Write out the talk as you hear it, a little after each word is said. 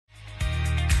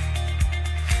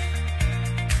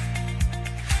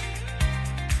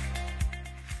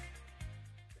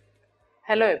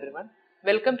Hello everyone,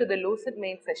 welcome to the Lucid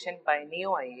main session by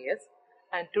Ekam IAS,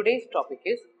 and today's topic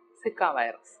is Zika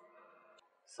virus.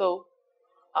 So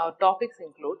our topics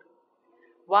include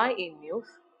why in news,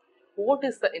 what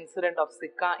is the incident of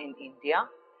Zika in India,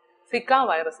 Zika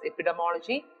virus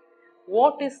epidemiology,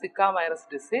 what is Zika virus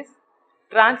disease,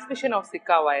 transmission of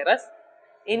Zika virus,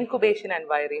 incubation and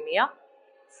viremia,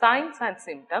 signs and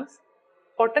symptoms,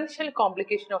 potential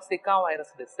complication of Zika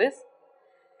virus disease,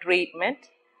 treatment,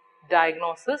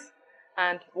 diagnosis,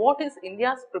 and what is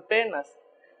India's preparedness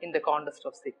in the context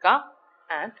of Zika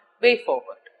and way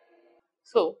forward.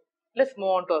 So, let's move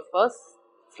on to our first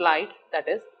slide, that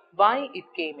is why it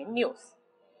came in news.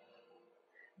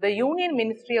 The Union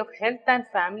Ministry of Health and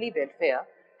Family Welfare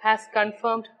has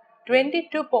confirmed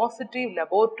 22 positive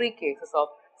laboratory cases of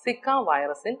Zika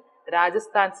virus in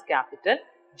Rajasthan's capital,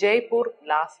 Jaipur,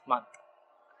 last month.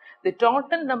 The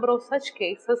total number of such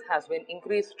cases has been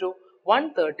increased to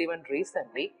 131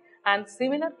 recently, and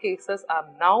similar cases are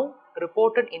now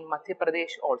reported in Madhya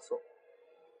Pradesh also.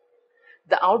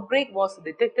 The outbreak was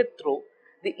detected through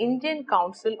the Indian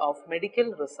Council of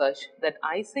Medical Research, that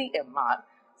ICMR,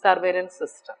 surveillance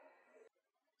system.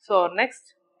 So our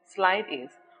next slide is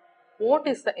what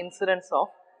is the incidence of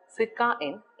Zika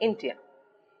in India.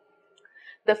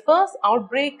 The first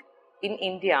outbreak in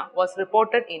India was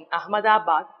reported in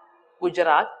Ahmedabad,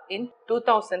 Gujarat in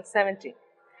 2017.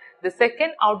 The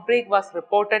second outbreak was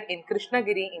reported in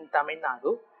Krishnagiri in Tamil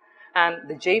Nadu, and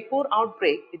the Jaipur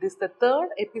outbreak, it is the third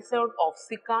episode of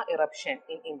Zika eruption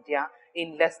in India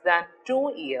in less than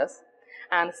 2 years,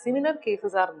 and similar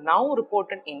cases are now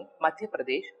reported in Madhya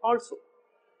Pradesh also.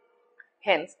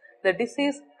 Hence, the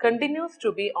disease continues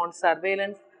to be on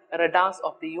surveillance radars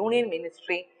of the Union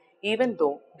Ministry, even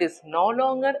though it is no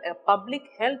longer a public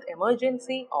health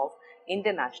emergency of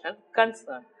international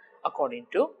concern, according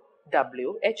to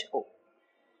WHO.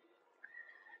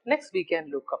 Next, we can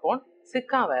look upon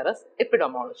Zika virus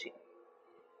epidemiology.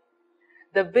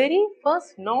 The very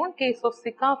first known case of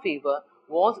Zika fever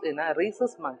was in a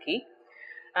rhesus monkey,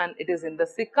 and it is in the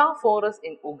Zika forest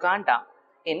in Uganda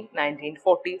in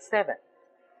 1947.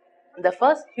 The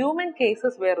first human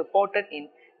cases were reported in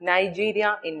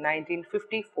Nigeria in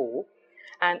 1954,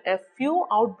 and a few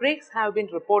outbreaks have been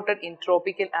reported in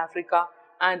tropical Africa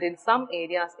and in some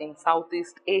areas in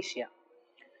Southeast Asia.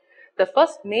 The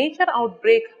first major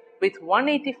outbreak with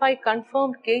 185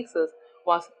 confirmed cases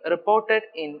was reported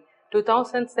in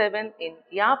 2007 in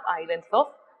Yap Islands of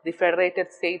the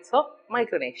Federated States of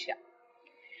Micronesia.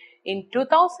 In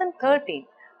 2013,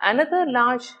 another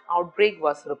large outbreak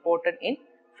was reported in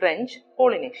French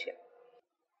Polynesia.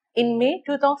 In May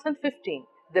 2015,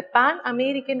 the Pan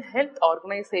American Health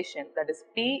Organization, that is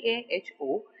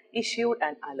PAHO, issued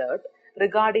an alert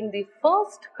regarding the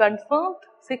first confirmed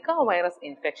Zika virus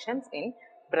infections in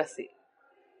Brazil.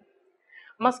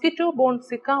 Mosquito-borne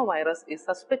Zika virus is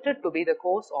suspected to be the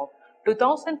cause of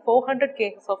 2,400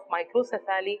 cases of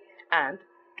microcephaly and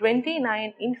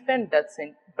 29 infant deaths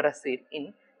in Brazil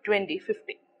in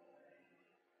 2015.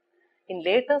 In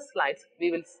later slides, we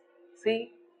will see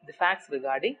the facts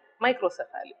regarding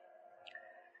microcephaly.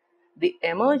 The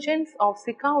emergence of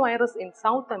Zika virus in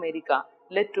South America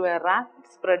led to a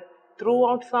rapid spread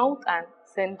throughout South and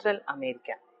Central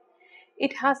America.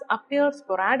 It has appeared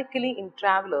sporadically in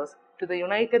travelers to the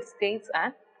United States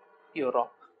and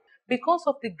Europe. Because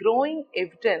of the growing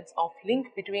evidence of link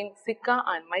between Zika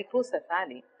and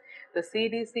microcephaly, the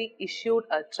CDC issued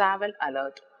a travel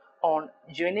alert on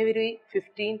January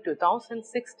 15,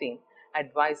 2016,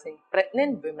 advising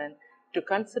pregnant women to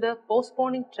consider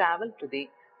postponing travel to the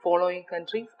following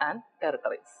countries and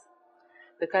territories.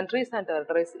 The countries and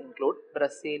territories include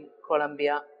Brazil,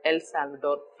 Colombia, El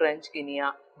Salvador, French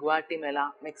Guiana,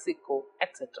 Guatemala, Mexico,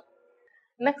 etc.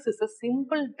 Next is a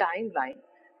simple timeline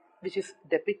which is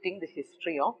depicting the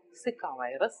history of Zika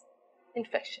virus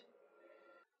infection.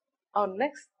 Our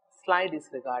next slide is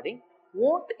regarding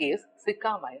what is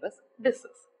Zika virus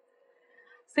disease.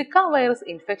 Zika virus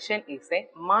infection is a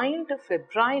mild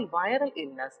febrile viral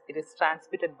illness. It is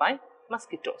transmitted by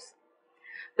mosquitoes.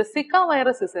 The Zika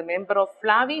virus is a member of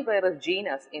Flavivirus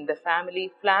genus in the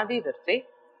family Flaviviridae,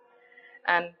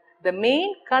 and the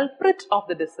main culprit of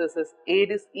the disease is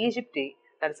Aedes aegypti,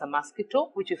 that is a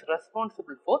mosquito which is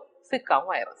responsible for Zika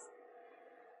virus.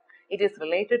 It is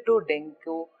related to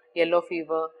dengue, yellow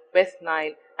fever, West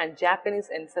Nile, and Japanese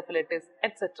encephalitis,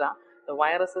 etc., the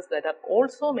viruses that are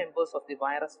also members of the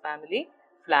virus family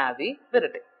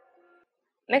Flaviviridae.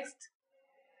 Next,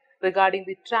 regarding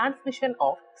the transmission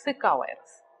of Zika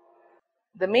virus.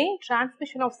 The main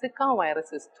transmission of Zika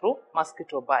virus is through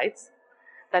mosquito bites.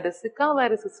 That is, Zika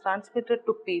virus is transmitted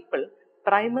to people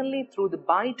primarily through the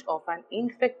bite of an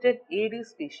infected Aedes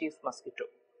species mosquito,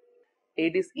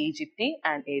 Aedes aegypti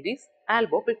and Aedes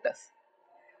albopictus.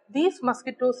 These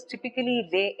mosquitoes typically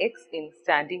lay eggs in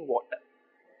standing water.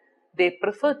 They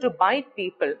prefer to bite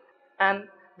people, and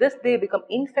thus they become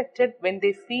infected when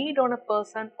they feed on a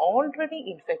person already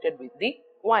infected with the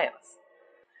virus.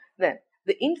 Then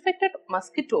the infected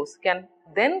mosquitoes can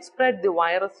then spread the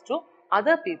virus to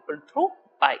other people through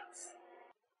bites.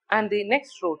 And the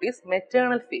next route is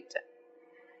maternal fetal.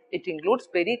 It includes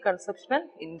periconceptional,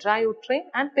 intrauterine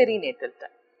and perinatal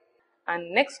time.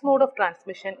 And next mode of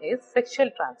transmission is sexual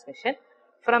transmission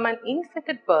from an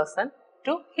infected person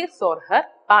to his or her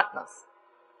partners.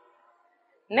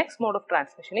 Next mode of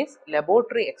transmission is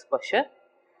laboratory exposure,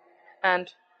 and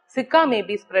Zika may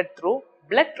be spread through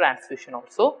blood transfusion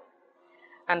also,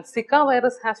 and Zika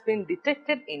virus has been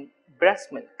detected in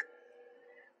breast milk.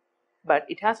 But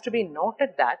it has to be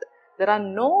noted that there are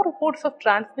no reports of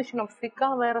transmission of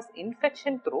Zika virus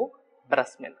infection through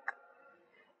breast milk.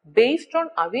 Based on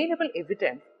available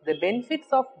evidence, the benefits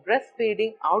of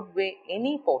breastfeeding outweigh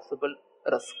any possible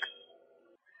risk.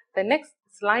 The next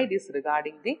slide is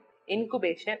regarding the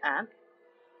incubation and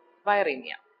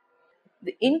viremia.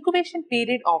 The incubation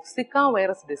period of Zika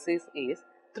virus disease is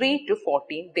 3 to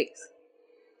 14 days.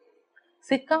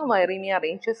 Zika viremia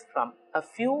ranges from a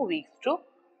few weeks to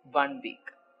 1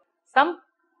 week. Some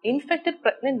infected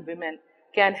pregnant women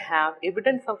can have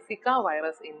evidence of Zika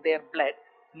virus in their blood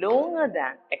longer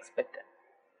than expected.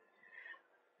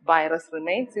 Virus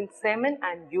remains in semen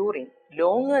and urine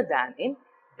longer than in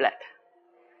blood.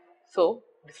 So,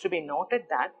 it is to be noted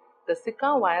that the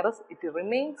Zika virus, it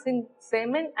remains in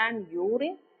semen and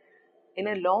urine in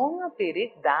a longer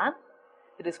period than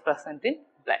it is present in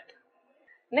blood.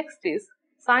 Next is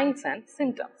signs and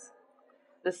symptoms.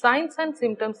 The signs and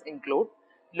symptoms include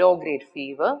low-grade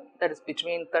fever, that is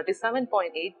between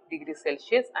 37.8 degrees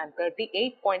Celsius and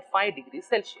 38.5 degrees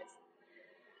Celsius.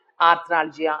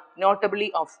 Arthralgia,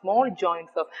 notably of small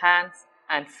joints of hands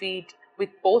and feet with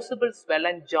possible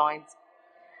swollen joints.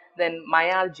 Then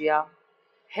myalgia,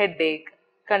 headache,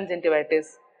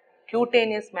 conjunctivitis,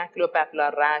 cutaneous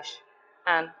maculopapular rash,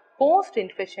 and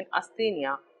post-infection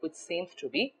asthenia, which seems to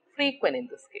be frequent in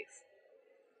this case.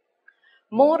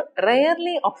 More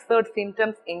rarely observed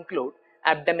symptoms include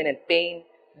abdominal pain,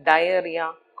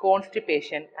 diarrhea,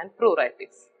 constipation, and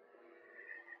pruritus.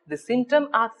 The symptoms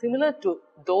are similar to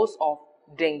those of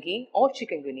dengue or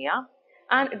chikungunya,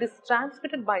 and it is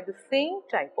transmitted by the same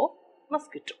type of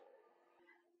mosquito.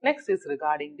 Next is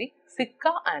regarding the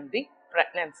Zika and the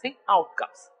pregnancy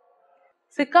outcomes.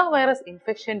 Zika virus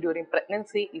infection during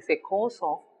pregnancy is a cause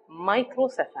of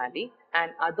microcephaly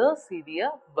and other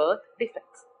severe birth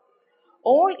defects.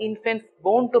 All infants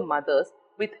born to mothers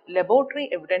with laboratory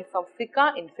evidence of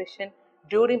Zika infection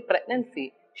during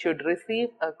pregnancy should receive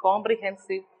a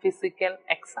comprehensive physical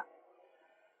exam.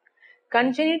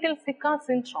 Congenital Zika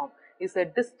syndrome is a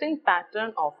distinct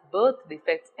pattern of birth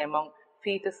defects among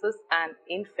fetuses and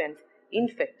infants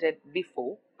infected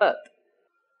before birth.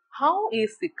 How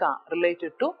is Zika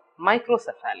related to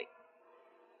microcephaly?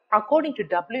 According to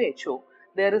WHO,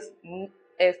 there is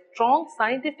a strong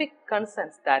scientific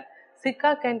consensus that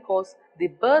Zika can cause the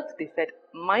birth defect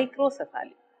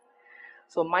microcephaly.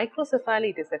 So,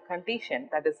 microcephaly is a condition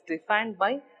that is defined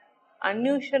by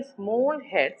unusual small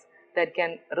heads that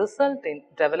can result in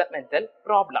developmental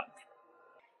problems.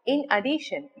 In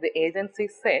addition, the agency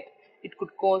said it could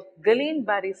cause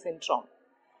Guillain-Barré syndrome.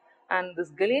 And this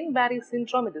Guillain-Barré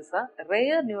syndrome is a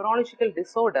rare neurological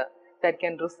disorder that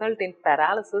can result in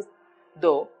paralysis,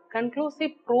 though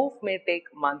conclusive proof may take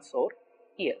months or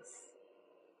years.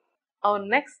 Our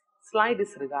next slide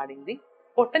is regarding the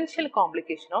potential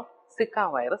complication of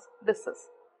Zika virus disease,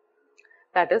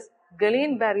 that is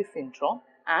Guillain-Barré syndrome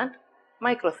and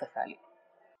microcephaly.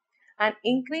 An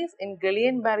increase in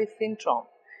Guillain-Barré syndrome,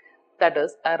 that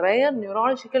is a rare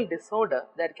neurological disorder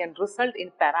that can result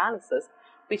in paralysis,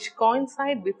 which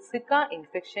coincide with Zika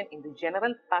infection in the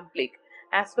general public,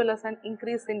 as well as an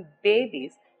increase in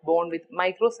babies born with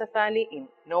microcephaly in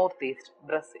northeast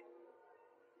Brazil.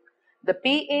 The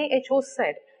PAHO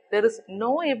said there is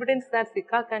no evidence that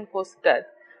Zika can cause death,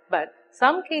 but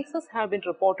some cases have been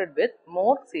reported with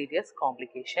more serious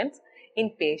complications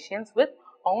in patients with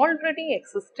already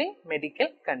existing medical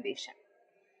condition.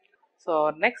 So,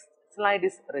 our next slide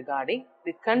is regarding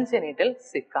the congenital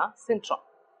Zika syndrome.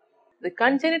 The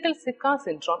congenital Zika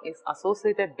syndrome is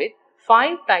associated with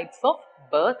 5 types of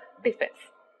birth defects,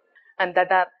 and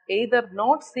that are either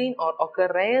not seen or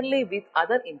occur rarely with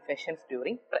other infections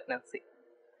during pregnancy.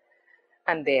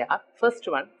 And they are, first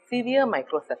one, severe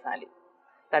microcephaly,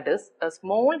 that is a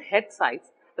small head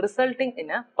size resulting in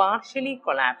a partially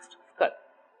collapsed skull.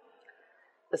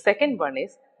 The second one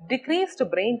is decreased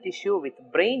brain tissue with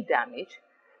brain damage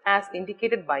as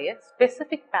indicated by a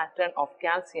specific pattern of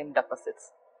calcium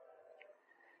deposits.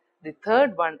 The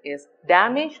third one is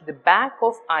damage the back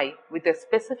of eye with a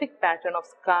specific pattern of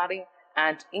scarring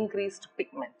and increased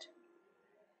pigment.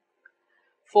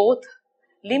 Fourth,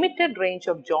 limited range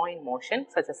of joint motion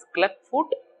such as club foot.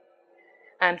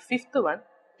 And fifth one,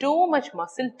 too much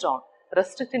muscle tone,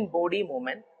 restricting body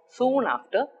movement soon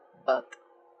after birth.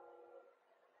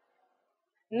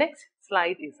 Next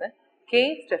slide is a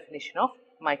case definition of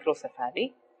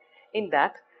microcephaly. In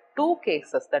that, two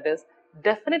cases, that is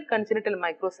definite congenital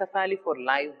microcephaly for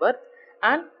live birth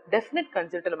and definite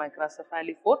congenital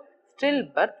microcephaly for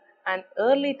stillbirth and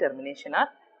early termination are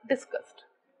discussed.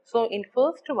 So in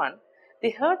first one, the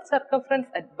head circumference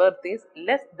at birth is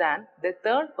less than the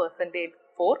third percentile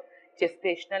for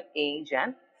gestational age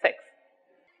and sex.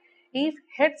 If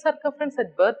head circumference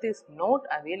at birth is not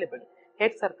available,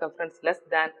 head circumference less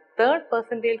than third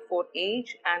percentile for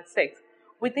age and sex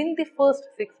within the first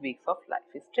 6 weeks of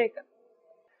life is taken.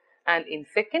 And in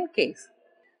second case,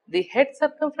 the head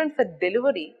circumference at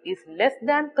delivery is less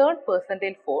than third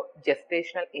percentile for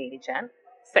gestational age and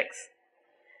sex.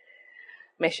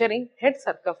 Measuring head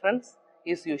circumference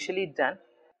is usually done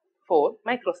for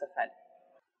microcephaly.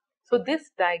 So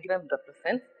this diagram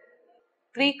represents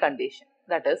three conditions,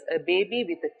 that is a baby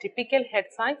with a typical head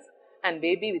size and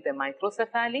baby with a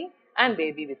microcephaly and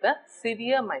baby with a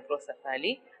severe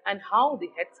microcephaly, and how the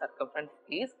head circumference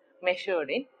is measured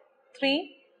in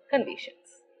three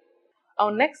conditions.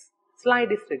 Our next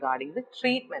slide is regarding the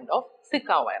treatment of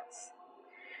Zika virus.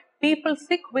 People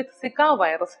sick with Zika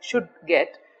virus should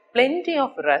get plenty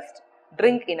of rest,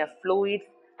 drink enough fluids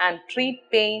and treat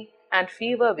pain and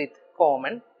fever with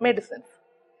common medicines.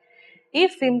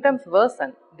 If symptoms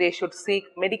worsen, they should seek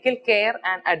medical care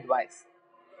and advice.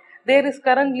 There is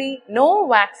currently no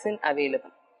vaccine available.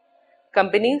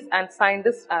 Companies and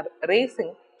scientists are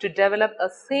racing to develop a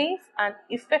safe and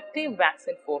effective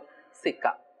vaccine for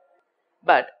Zika.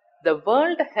 But the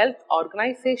World Health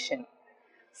Organization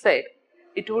said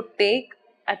it would take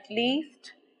at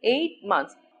least 8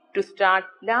 months to start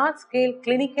large-scale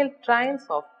clinical trials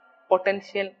of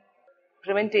potential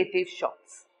preventative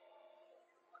shots.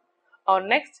 Our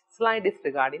next slide is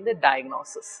regarding the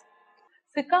diagnosis.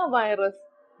 Zika virus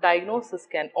diagnosis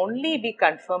can only be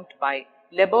confirmed by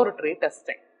laboratory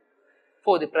testing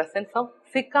for the presence of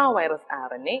Zika virus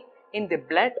RNA in the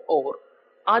blood or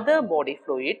other body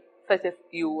fluid such as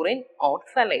urine or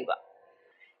saliva.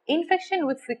 Infection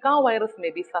with Zika virus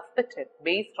may be suspected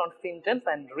based on symptoms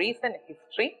and recent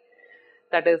history,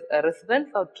 that is, a residence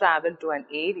or travel to an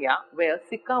area where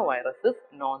Zika virus is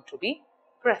known to be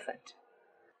present.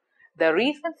 The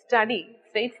recent study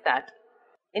states that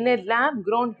in a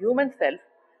lab-grown human cell,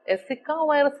 a Zika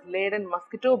virus-laden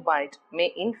mosquito bite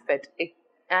may infect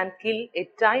and kill a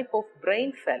type of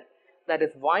brain cell that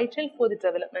is vital for the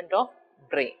development of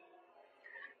brain.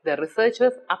 The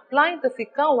researchers applied the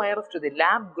Zika virus to the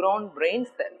lab-grown brain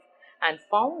cells and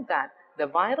found that the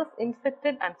virus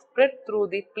infected and spread through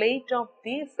the plate of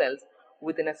these cells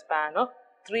within a span of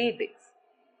 3 days.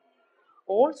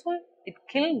 Also, it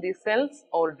killed the cells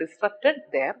or disrupted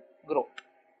their growth.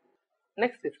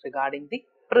 Next is regarding the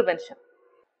prevention.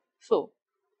 So,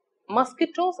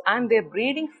 mosquitoes and their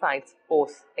breeding sites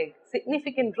pose a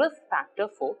significant risk factor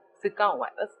for Zika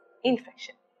virus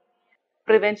infection.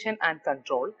 Prevention and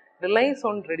control relies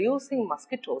on reducing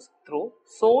mosquitoes through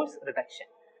source reduction,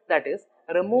 that is,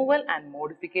 removal and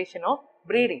modification of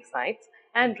breeding sites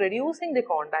and reducing the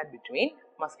contact between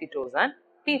mosquitoes and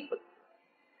people.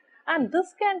 And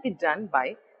this can be done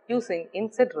by using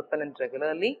insect repellent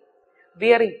regularly,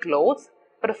 wearing clothes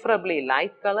preferably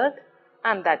light colored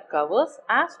and that covers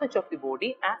as much of the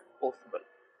body as possible,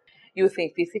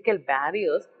 using physical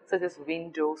barriers such as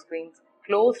window screens,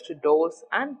 closed doors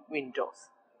and windows.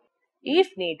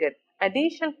 If needed,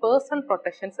 additional personal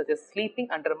protection such as sleeping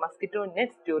under mosquito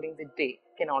nets during the day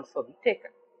can also be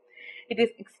taken. It is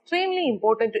extremely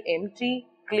important to empty,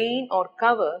 clean or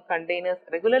cover containers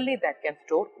regularly that can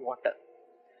store water.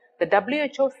 The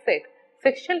WHO said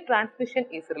sexual transmission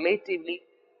is relatively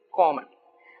common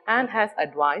and has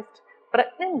advised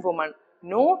pregnant women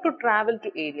not to travel to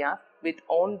areas with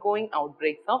ongoing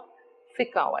outbreaks of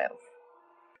Zika virus.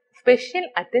 Special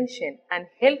attention and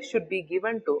help should be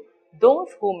given to those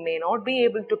who may not be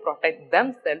able to protect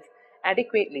themselves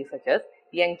adequately, such as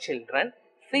young children,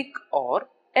 sick or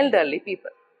elderly people.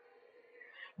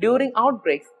 During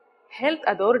outbreaks, health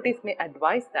authorities may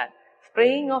advise that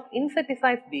spraying of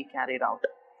insecticides be carried out.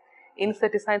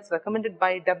 Insecticides recommended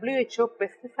by WHO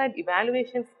pesticide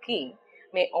evaluation scheme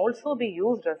may also be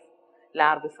used as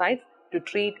larvicides to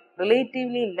treat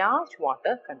relatively large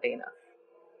water containers.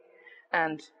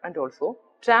 And also,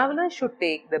 travelers should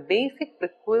take the basic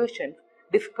precautions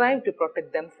described to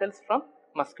protect themselves from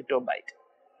mosquito bite.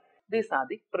 These are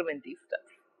the preventive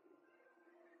steps.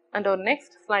 And our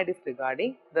next slide is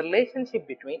regarding the relationship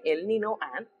between El Nino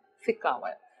and Zika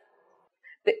virus.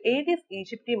 The Aedes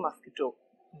aegypti mosquito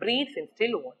breeds in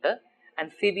still water,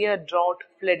 and severe drought,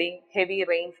 flooding, heavy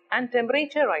rains, and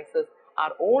temperature rises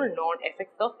are all known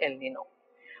effects of El Nino,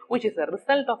 which is a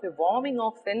result of a warming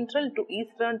of central to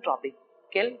eastern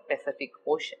tropical Pacific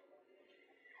Ocean.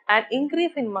 An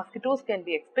increase in mosquitoes can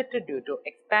be expected due to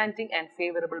expanding and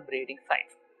favorable breeding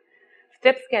sites.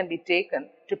 Steps can be taken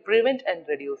to prevent and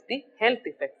reduce the health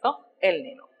effects of El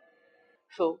Nino.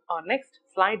 So, our next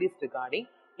slide is regarding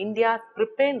India's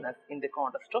preparedness in the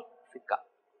context of Zika.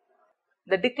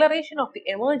 The declaration of the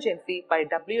emergency by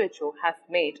WHO has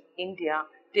made India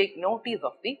take notice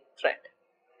of the threat.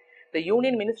 The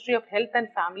Union Ministry of Health and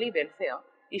Family Welfare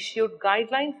issued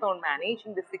guidelines on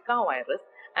managing the Zika virus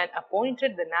and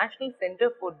appointed the National Center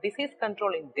for Disease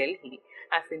Control in Delhi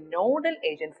as a nodal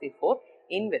agency for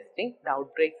investigating the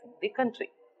outbreaks in the country.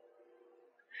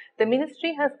 The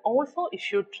ministry has also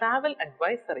issued travel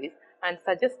advisories and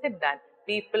suggested that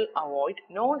people avoid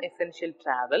non-essential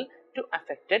travel to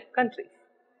affected countries.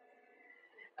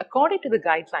 According to the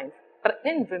guidelines,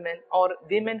 pregnant women or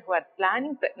women who are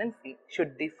planning pregnancy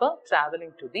should defer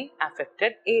traveling to the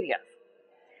affected areas.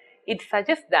 It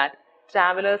suggests that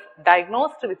travelers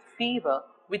diagnosed with fever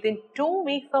within 2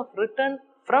 weeks of return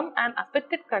from an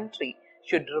affected country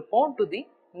should report to the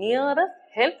nearest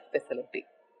health facility.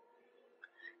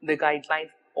 The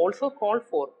guidelines also call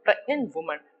for pregnant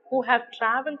women who have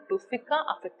traveled to Zika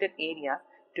affected areas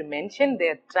to mention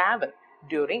their travel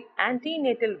during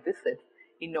antenatal visits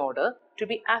in order to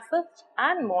be assessed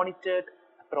and monitored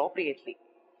appropriately.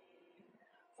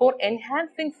 For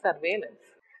enhancing surveillance,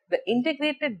 the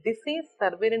Integrated Disease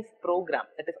Surveillance Program,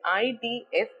 that is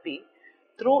IDSP,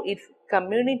 through its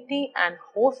community and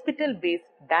hospital-based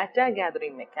data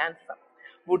gathering mechanism,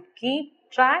 would keep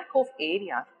track of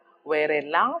areas where a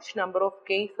large number of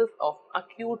cases of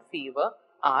acute fever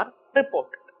are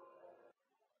reported.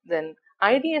 Then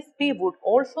IDSP would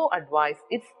also advise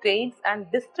its states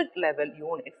and district level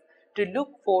units to look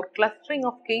for clustering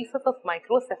of cases of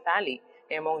microcephaly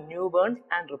among newborns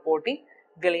and reporting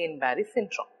Guillain-Barré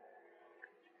syndrome.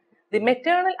 The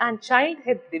Maternal and Child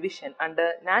Health Division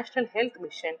under National Health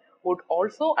Mission would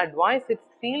also advise its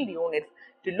field units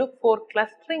to look for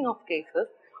clustering of cases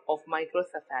of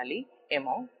microcephaly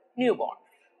among newborns.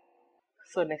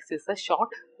 So next is a short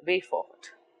way forward.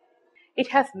 It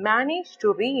has managed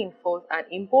to reinforce an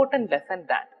important lesson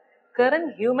that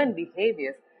current human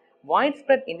behaviors,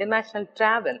 widespread international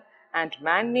travel, and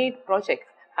man-made projects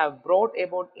have brought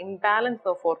about imbalance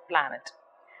of our planet,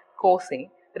 causing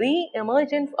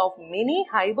re-emergence of many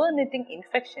hibernating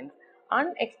infections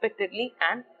unexpectedly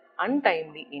and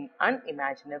untimely in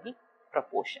unimaginable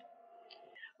proportion.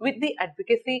 With the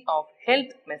advocacy of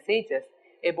health messages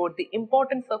about the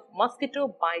importance of mosquito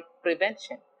bite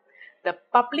prevention, the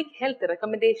public health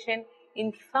recommendation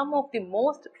in some of the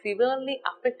most severely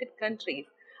affected countries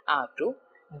are to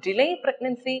delay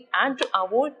pregnancy and to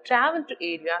avoid travel to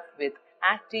areas with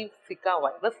active Zika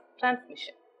virus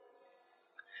transmission.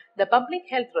 The public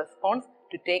health response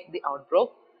to take the outbreak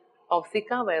of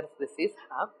Zika virus disease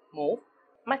have moved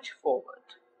much forward.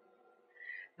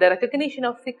 The recognition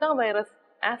of Zika virus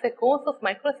as a cause of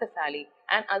microcephaly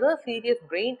and other serious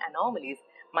brain anomalies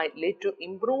might lead to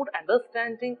improved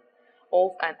understanding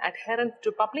of and adherence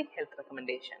to public health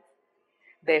recommendations.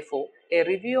 Therefore, a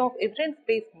review of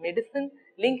evidence-based medicine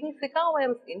linking Zika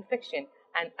virus infection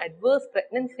and adverse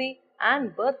pregnancy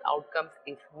and birth outcomes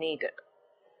is needed.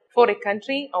 For a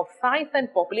country of size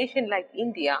and population like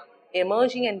India,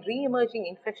 emerging and re-emerging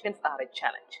infections are a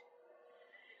challenge.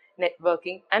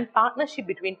 Networking and partnership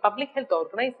between public health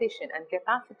organization and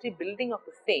capacity building of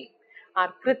the same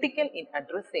are critical in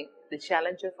addressing the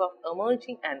challenges of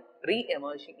emerging and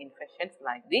re-emerging infections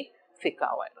like the Zika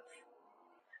virus.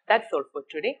 That's all for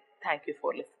today. Thank you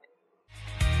for listening.